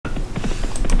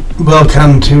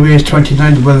Welcome to race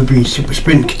 29, the Weatherbys Super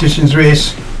Sprint Conditions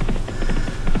race.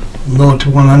 0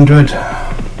 to 100,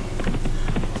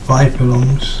 5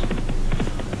 furlongs.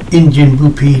 Indian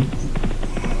Rupee,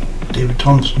 David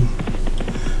Thompson.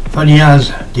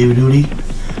 Faniaz, David Uli.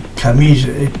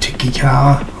 Kamiz, Tiki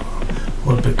Kara,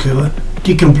 Rod Bakua.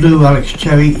 Deacon Blue, Alex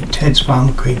Cherry. Ted's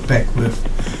Farm, Craig Beckwith.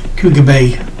 Cougar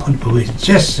Bay, Pontypool.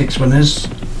 Just 6 winners.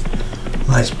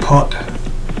 Nice pot.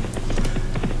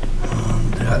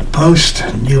 Post,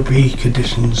 Newbury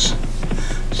Conditions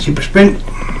Super Sprint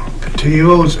for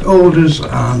 2-year-olds, olders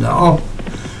and off.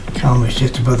 Calmers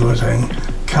just above the zone.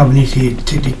 Cabanisi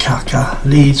Titicaca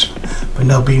leads, but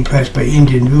now being pressed by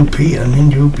Indian Rupee, and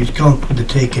Indian Rupee's gone for the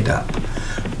take it up.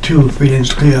 2 3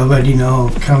 lengths clear already now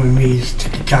of Cabanisi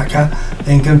Titicaca.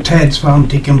 Then come Ted's Farm,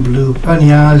 Deacon Blue,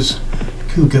 Faniaz,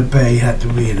 Cougar Bay at the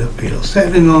rear of the field.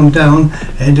 Settling on down,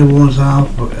 head towards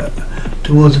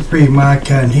towards the free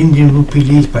marker, and Indian Rupee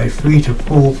leads by 3 to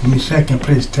 4 from his second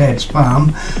place Ted's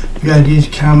Farm. Behind is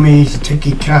Kami's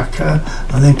Tiki Kaka,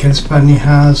 and then Caspani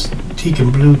has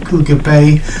Deacon Blue, Cougar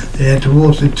Bay. They're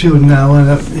towards the 2 now, and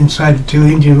inside the 2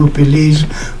 Indian Rupee leads,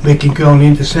 making ground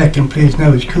into second place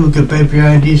now is Cougar Bay.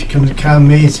 Behind these comes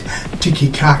Kami's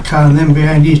Tiki Kaka, and then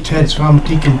behind these Ted's Farm,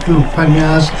 Deacon Blue,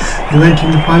 Fanyas. They went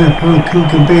in the final point.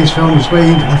 Cougar Bay's found his way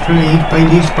into the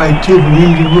lead by 2 from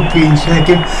Indian Rupee in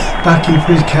second. Backing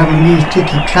for his Cabanese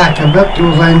Tiki Kaka, up to the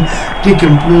line.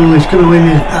 Deacon Blue is going to win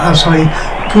it.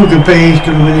 Cougar Bay is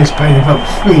going to win this by about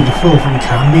 3 to 4 from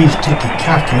Cabanese Tiki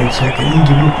Kaka in second.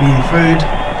 Indian Rupee in third.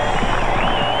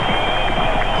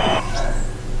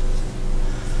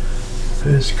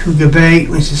 First, Cougar Bay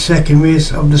wins the second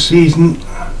race of the season.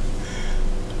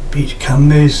 Beats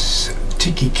Cabanese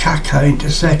Tiki Kaka into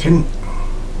second.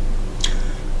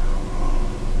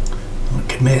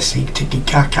 Cabanese Tiki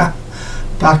Kaka.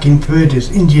 Back in third is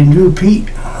Indian Rupee,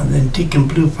 and then Deacon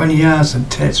Blue, Fanyas and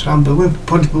Ted's Farm. But win for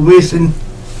Pontypool Racing.